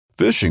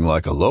Fishing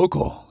like a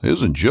local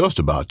isn't just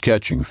about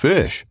catching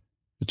fish.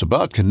 It's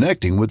about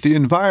connecting with the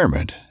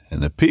environment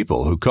and the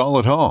people who call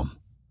it home.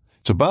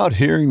 It's about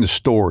hearing the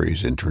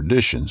stories and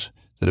traditions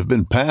that have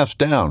been passed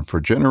down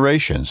for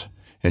generations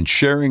and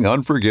sharing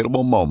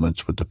unforgettable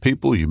moments with the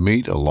people you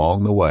meet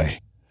along the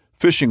way.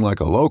 Fishing like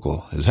a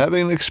local is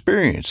having an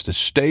experience that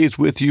stays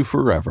with you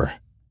forever.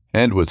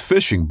 And with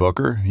Fishing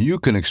Booker, you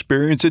can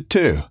experience it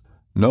too,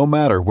 no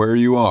matter where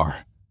you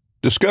are.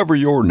 Discover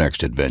your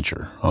next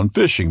adventure on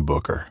Fishing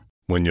Booker.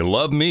 When you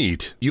love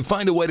meat, you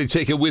find a way to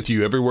take it with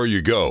you everywhere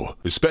you go,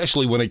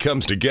 especially when it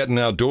comes to getting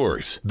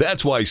outdoors.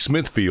 That's why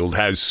Smithfield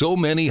has so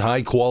many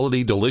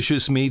high-quality,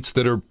 delicious meats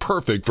that are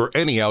perfect for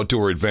any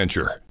outdoor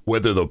adventure.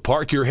 Whether the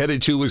park you're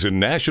headed to is a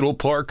national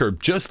park or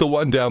just the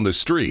one down the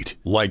street,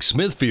 like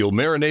Smithfield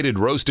marinated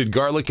roasted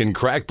garlic and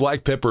cracked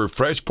black pepper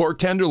fresh pork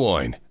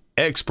tenderloin,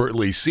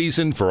 expertly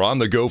seasoned for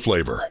on-the-go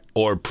flavor,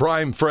 or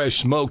prime fresh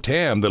smoked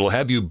ham that'll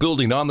have you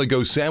building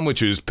on-the-go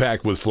sandwiches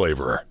packed with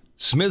flavor.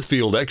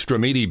 Smithfield extra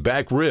meaty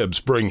back ribs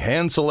bring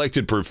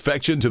hand-selected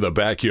perfection to the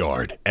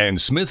backyard, and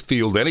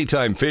Smithfield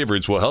Anytime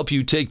Favorites will help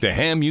you take the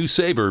ham you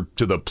savor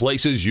to the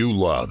places you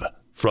love.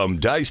 From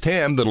diced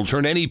ham that'll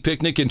turn any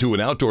picnic into an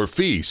outdoor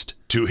feast,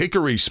 to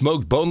hickory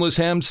smoked boneless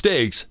ham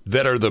steaks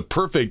that are the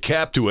perfect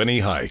cap to any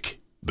hike.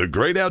 The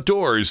great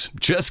outdoors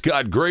just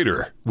got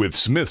greater with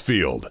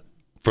Smithfield.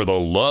 For the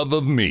love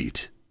of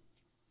meat.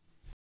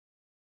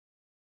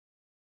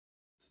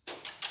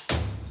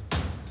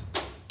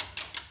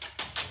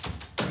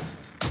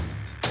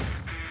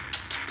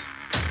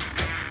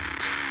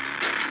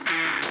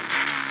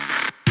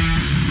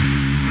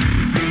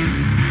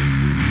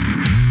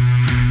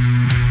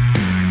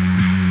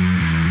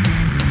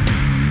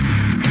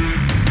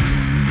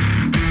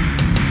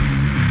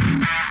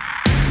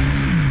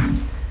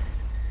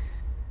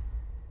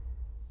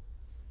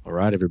 All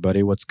right,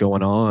 everybody, what's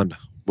going on?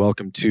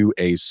 Welcome to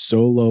a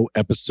solo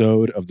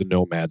episode of the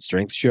Nomad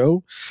Strength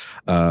Show.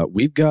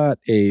 We've got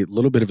a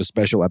little bit of a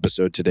special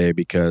episode today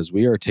because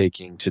we are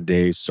taking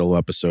today's solo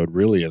episode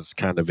really as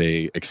kind of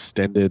a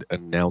extended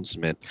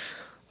announcement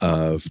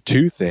of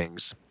two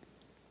things,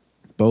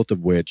 both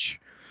of which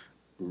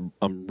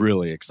I'm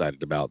really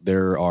excited about.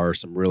 There are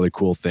some really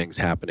cool things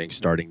happening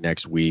starting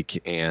next week,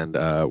 and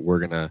we're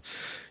going to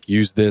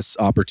use this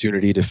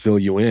opportunity to fill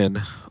you in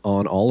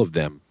on all of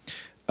them.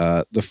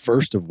 The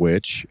first of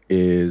which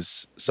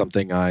is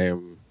something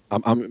I'm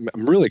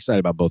really excited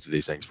about both of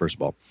these things, first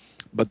of all.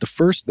 But the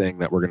first thing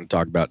that we're going to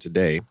talk about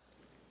today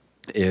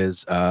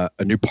is a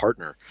new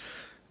partner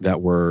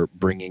that we're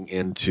bringing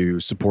in to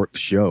support the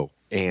show.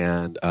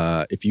 And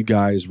if you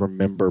guys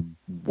remember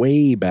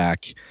way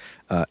back,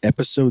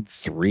 episode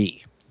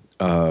 3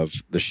 of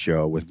the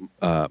show with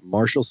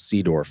Marshall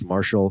Seedorf.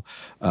 Marshall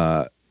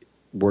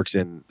works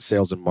in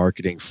sales and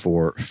marketing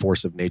for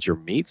Force of Nature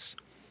Meats.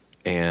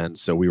 And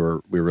so we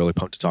were really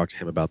pumped to talk to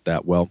him about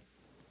that. Well,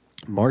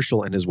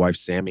 Marshall and his wife,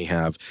 Sammy,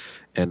 have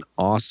an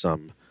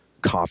awesome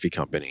coffee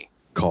company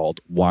called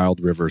Wild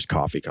Rivers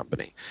Coffee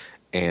Company.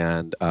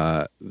 And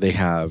they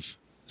have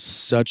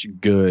such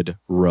good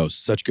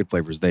roasts, such good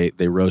flavors.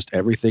 They roast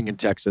everything in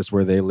Texas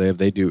where they live.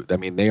 They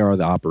are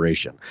the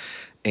operation.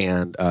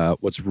 And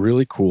what's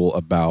really cool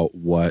about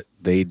what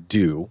they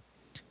do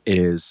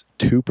is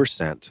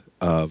 2%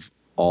 of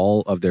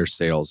all of their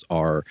sales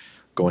are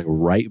going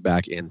right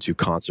back into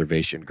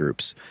conservation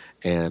groups.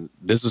 And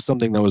this was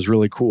something that was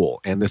really cool.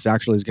 And this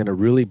actually is going to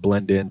really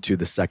blend into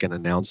the second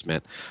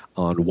announcement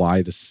on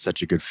why this is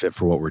such a good fit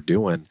for what we're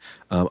doing,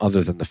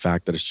 other than the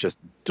fact that it's just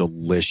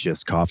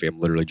delicious coffee.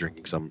 I'm literally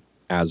drinking some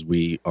as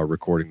we are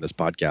recording this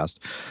podcast.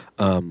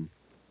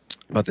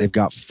 But they've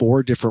got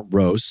 4 different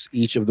roasts.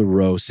 Each of the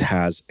roasts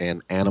has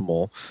an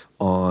animal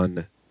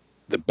on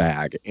the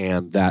bag.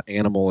 And that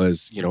animal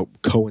is,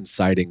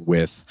 coinciding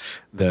with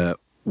the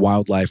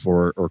wildlife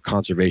or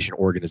conservation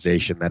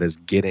organization that is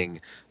getting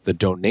the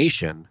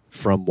donation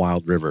from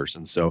Wild Rivers.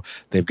 And so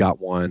they've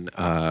got one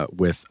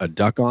with a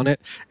duck on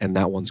it, and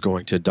that one's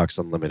going to Ducks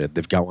Unlimited.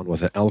 They've got one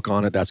with an elk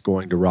on it, that's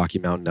going to Rocky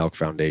Mountain Elk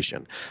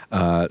Foundation.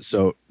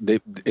 So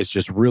it's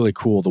just really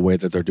cool the way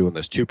that they're doing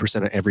this.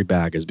 2% of every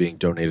bag is being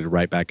donated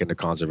right back into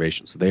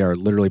conservation. So they are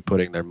literally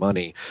putting their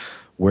money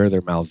where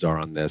their mouths are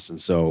on this. And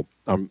so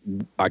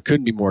I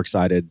couldn't be more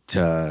excited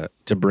to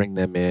bring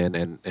them in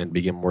and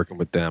begin working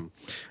with them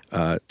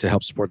to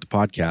help support the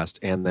podcast.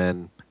 And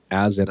then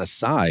as an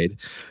aside,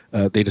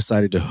 they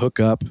decided to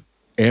hook up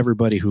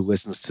everybody who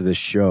listens to this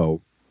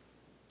show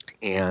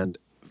and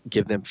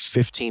give them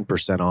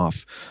 15%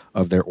 off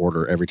of their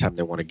order every time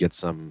they want to get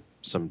some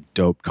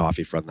dope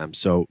coffee from them.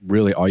 So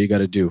really all you got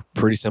to do,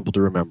 pretty simple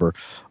to remember,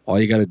 all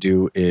you got to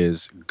do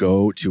is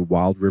go to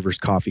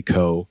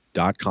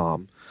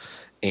wildriverscoffeeco.com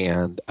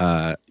and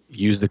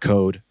use the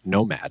code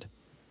NOMAD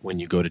when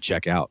you go to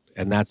check out.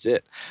 And that's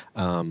it.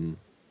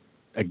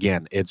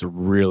 Again, it's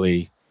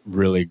really,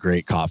 really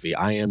great coffee.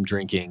 I am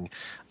drinking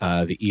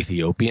the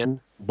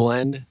Ethiopian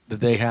blend that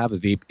they have,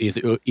 the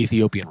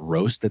Ethiopian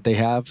roast that they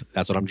have.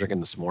 That's what I'm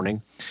drinking this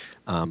morning.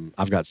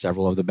 I've got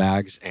several of the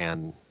bags,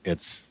 and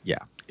it's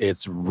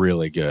It's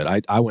really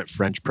good. I went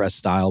French press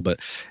style, but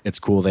it's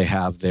cool. They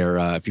have their,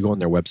 if you go on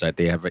their website,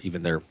 they have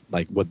even their,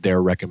 like what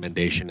their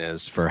recommendation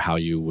is for how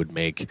you would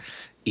make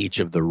each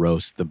of the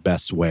roasts the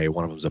best way.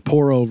 One of them's a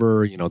pour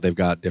over, they've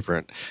got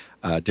different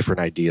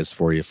ideas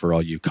for you, for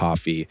all you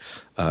coffee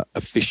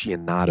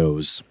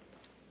aficionados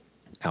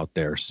out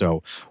there.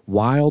 So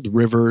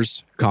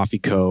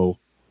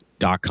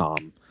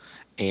wildriverscoffeeco.com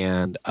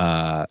and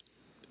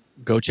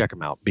go check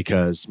them out,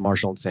 because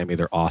Marshall and Sammy,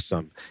 they're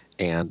awesome.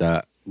 And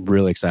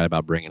really excited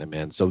about bringing them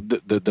in. So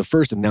the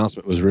first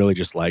announcement was really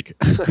just like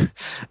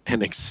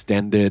an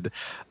extended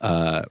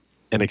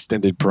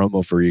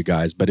promo for you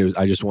guys, but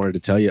I just wanted to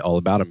tell you all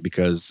about them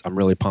because I'm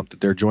really pumped that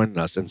they're joining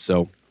us. And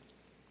so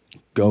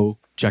go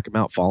check them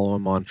out. Follow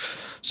them on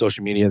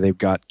social media. They've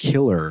got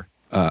killer.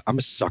 I'm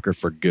a sucker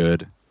for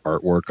good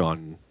artwork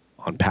on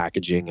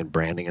packaging and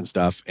branding and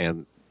stuff,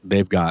 and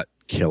they've got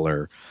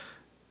killer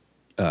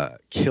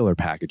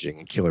packaging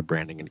and killer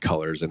branding and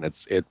colors, and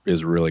it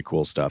is really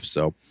cool stuff.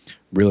 So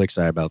really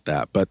excited about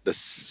that. But the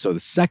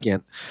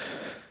second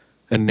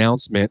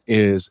announcement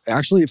is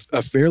actually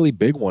a fairly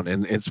big one,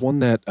 and it's one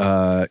that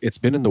it's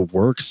been in the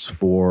works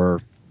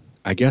for,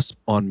 I guess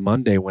on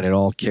Monday when it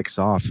all kicks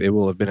off, it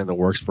will have been in the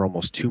works for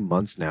almost 2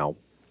 months now.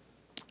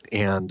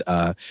 And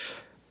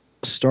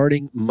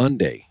starting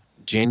Monday,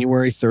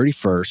 January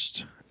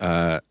 31st,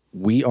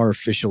 we are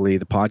officially,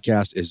 the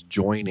podcast is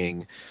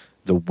joining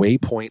the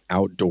Waypoint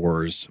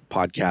Outdoors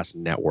Podcast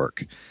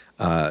Network.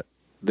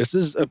 This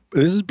is a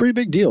pretty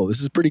big deal.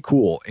 This is pretty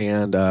cool,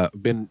 and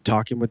I've been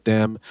talking with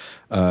them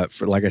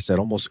for, like I said,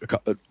 almost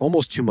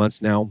 2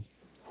 months now,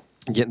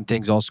 getting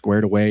things all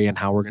squared away and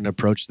how we're going to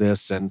approach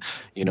this, and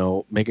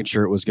making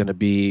sure it was going to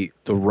be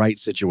the right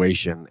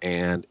situation.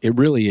 And it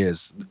really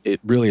is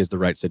the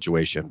right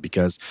situation,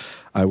 because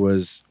I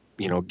was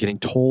getting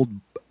told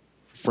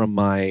from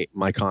my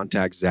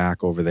contact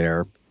Zach over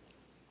there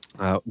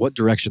what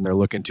direction they're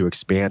looking to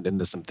expand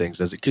into some things,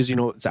 because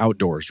it's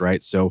outdoors,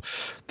 right? So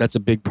that's a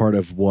big part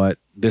of what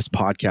this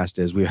podcast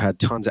is. We've had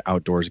tons of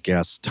outdoors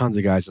guests, tons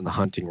of guys in the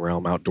hunting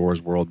realm,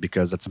 outdoors world,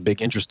 because that's a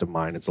big interest of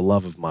mine. It's a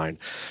love of mine,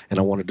 and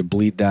I wanted to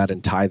bleed that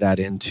and tie that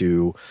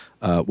into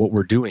what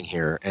we're doing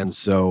here. And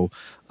so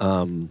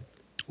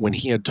when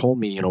he had told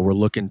me, we're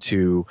looking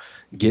to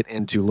get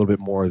into a little bit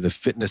more of the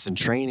fitness and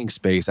training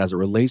space as it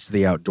relates to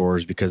the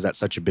outdoors, because that's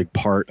such a big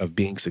part of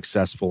being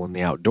successful in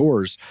the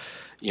outdoors,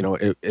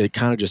 it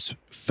kind of just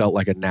felt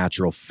like a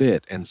natural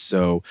fit. And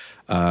so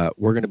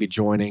we're going to be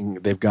joining,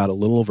 they've got a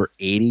little over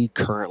 80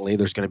 currently.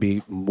 There's going to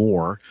be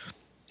more,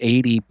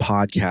 80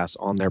 podcasts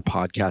on their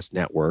podcast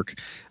network.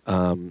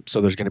 So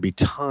there's going to be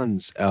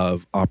tons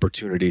of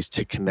opportunities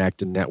to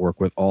connect and network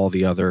with all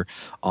the other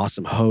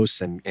awesome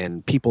hosts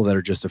and people that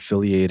are just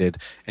affiliated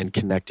and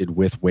connected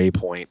with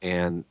Waypoint.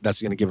 And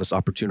that's going to give us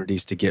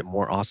opportunities to get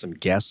more awesome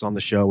guests on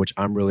the show, which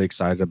I'm really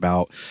excited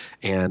about.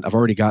 And I've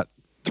already got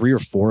 3 or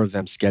 4 of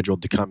them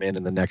scheduled to come in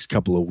the next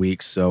couple of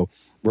weeks. So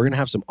we're going to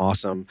have some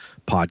awesome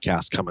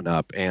podcasts coming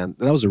up. And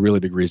that was a really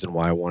big reason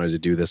why I wanted to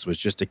do this, was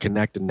just to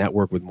connect and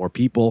network with more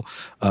people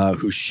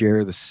who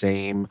share the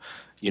same,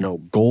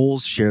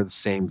 goals, share the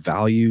same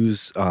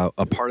values,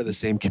 a part of the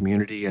same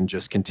community, and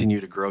just continue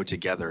to grow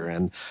together.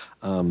 And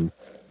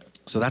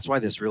so that's why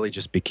this really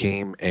just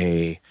became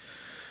a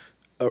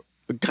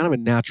kind of a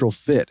natural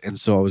fit. And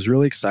so I was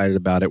really excited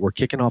about it. We're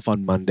kicking off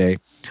on Monday.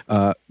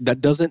 That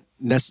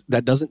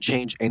doesn't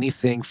change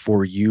anything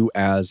for you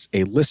as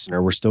a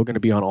listener. We're still going to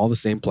be on all the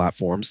same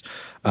platforms.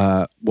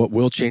 What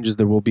will change is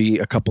there will be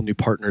a couple new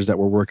partners that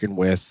we're working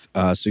with.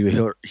 So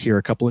you'll hear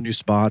a couple of new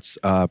spots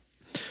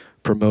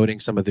promoting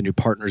some of the new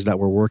partners that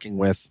we're working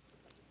with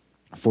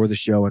for the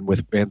show and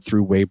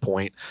through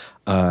Waypoint,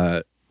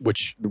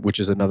 which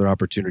is another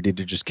opportunity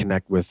to just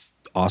connect with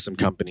awesome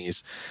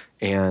companies.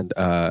 And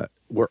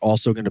we're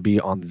also going to be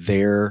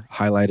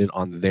highlighted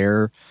on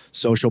their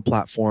social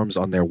platforms,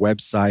 on their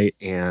website.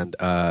 And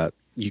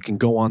you can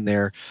go on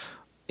there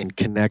and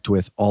connect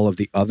with all of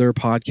the other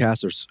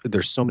podcasts.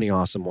 There's so many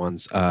awesome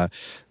ones.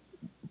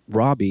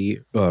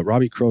 Robbie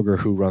Kroger,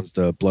 who runs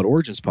the Blood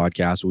Origins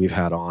podcast, we've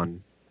had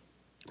on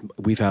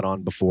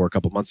before a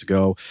couple months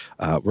ago.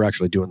 We're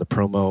actually doing the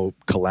promo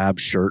collab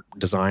shirt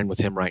design with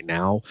him right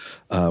now,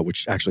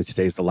 which actually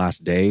today's the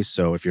last day.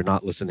 So if you're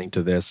not listening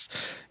to this,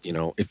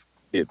 if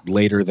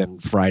later than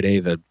Friday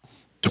the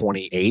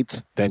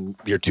 28th, then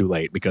you're too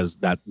late, because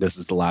this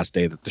is the last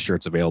day that the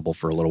shirt's available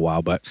for a little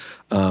while. But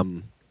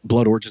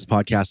Blood Origins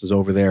podcast is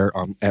over there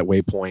at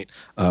Waypoint.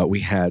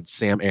 We had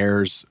Sam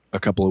Ayers a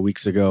couple of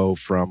weeks ago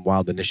from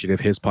Wild Initiative.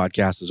 His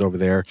podcast is over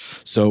there.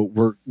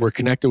 So we're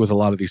connected with a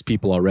lot of these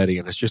people already,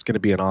 and it's just going to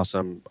be an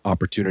awesome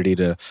opportunity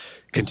to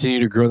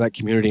continue to grow that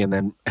community and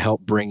then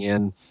help bring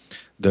in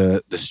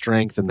the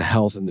strength and the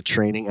health and the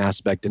training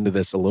aspect into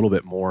this a little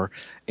bit more,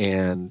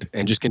 and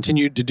just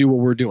continue to do what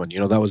we're doing.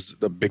 That was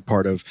the big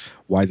part of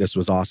why this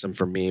was awesome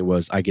for me,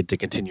 was I get to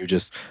continue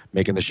just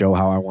making the show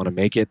how I want to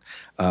make it.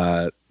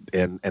 And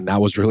that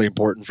was really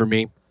important for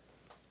me.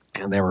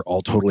 And they were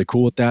all totally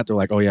cool with that. They're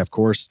like, "Oh yeah, of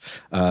course,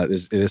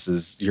 this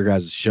is your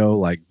guys' show.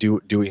 Like, do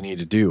what you need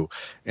to do."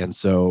 And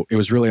so it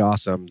was really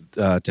awesome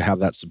to have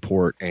that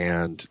support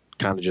and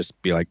kind of just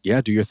be like,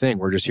 "Yeah, do your thing.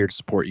 We're just here to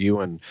support you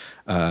and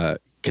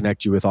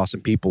connect you with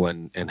awesome people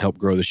and help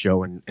grow the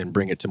show and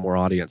bring it to more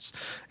audience."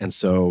 And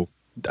so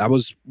that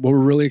was what we're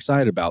really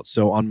excited about.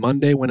 So on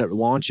Monday when it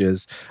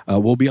launches,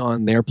 we'll be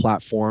on their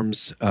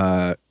platforms.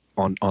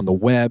 On the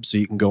web, so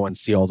you can go and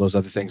see all those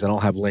other things. And I'll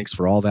have links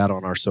for all that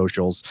on our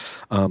socials.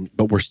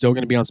 But we're still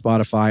going to be on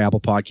Spotify, Apple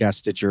Podcasts,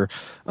 Stitcher,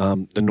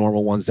 the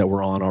normal ones that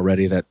we're on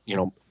already that,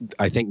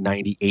 I think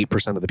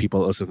 98% of the people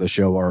that listen to the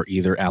show are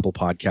either Apple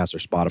Podcasts or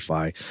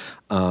Spotify.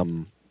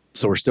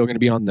 So we're still going to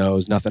be on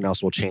those. Nothing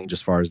else will change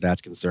as far as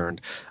that's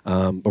concerned.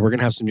 But we're going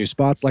to have some new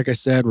spots. Like I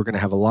said, we're going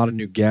to have a lot of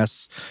new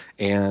guests,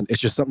 and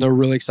it's just something that we're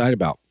really excited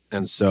about.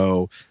 And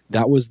so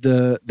that was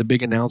the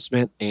big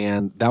announcement,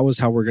 and that was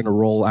how we're going to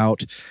roll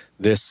out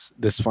this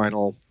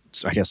final,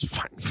 I guess,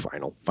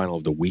 final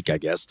of the week, I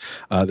guess,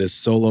 this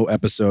solo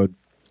episode,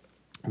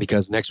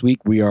 because next week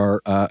we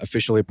are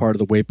officially part of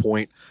the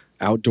Waypoint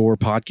Outdoor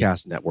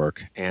Podcast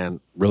Network,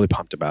 and really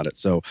pumped about it.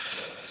 So,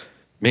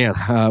 man,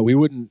 we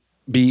wouldn't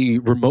be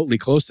remotely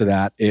close to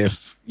that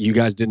if you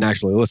guys didn't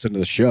actually listen to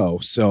the show.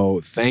 So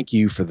thank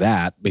you for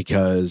that,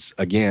 because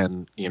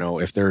again,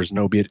 if there's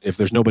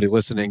nobody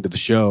listening to the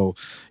show,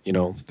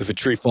 if a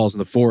tree falls in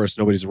the forest,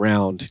 nobody's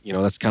around,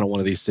 that's kind of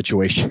one of these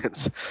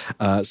situations.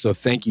 So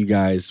thank you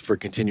guys for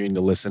continuing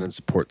to listen and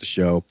support the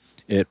show.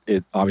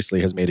 It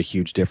obviously has made a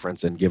huge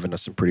difference and given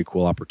us some pretty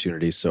cool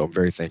opportunities. So I'm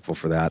very thankful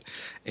for that.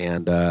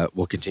 And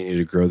we'll continue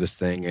to grow this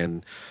thing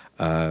and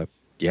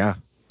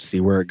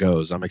see where it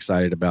goes. I'm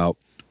excited about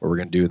what we're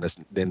going to do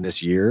in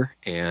this year,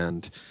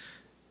 and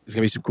there's going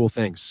to be some cool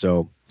things.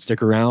 So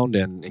stick around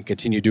and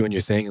continue doing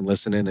your thing and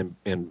listening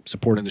and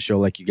supporting the show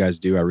like you guys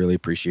do. I really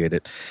appreciate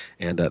it.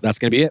 And that's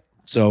going to be it.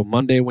 So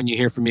Monday, when you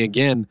hear from me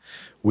again,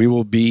 we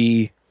will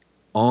be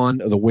on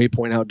the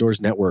Waypoint Outdoors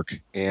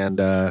Network, and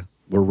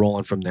we're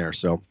rolling from there.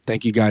 So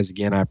thank you guys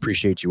again. I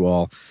appreciate you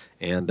all,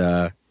 and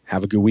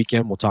have a good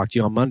weekend. We'll talk to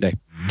you on Monday.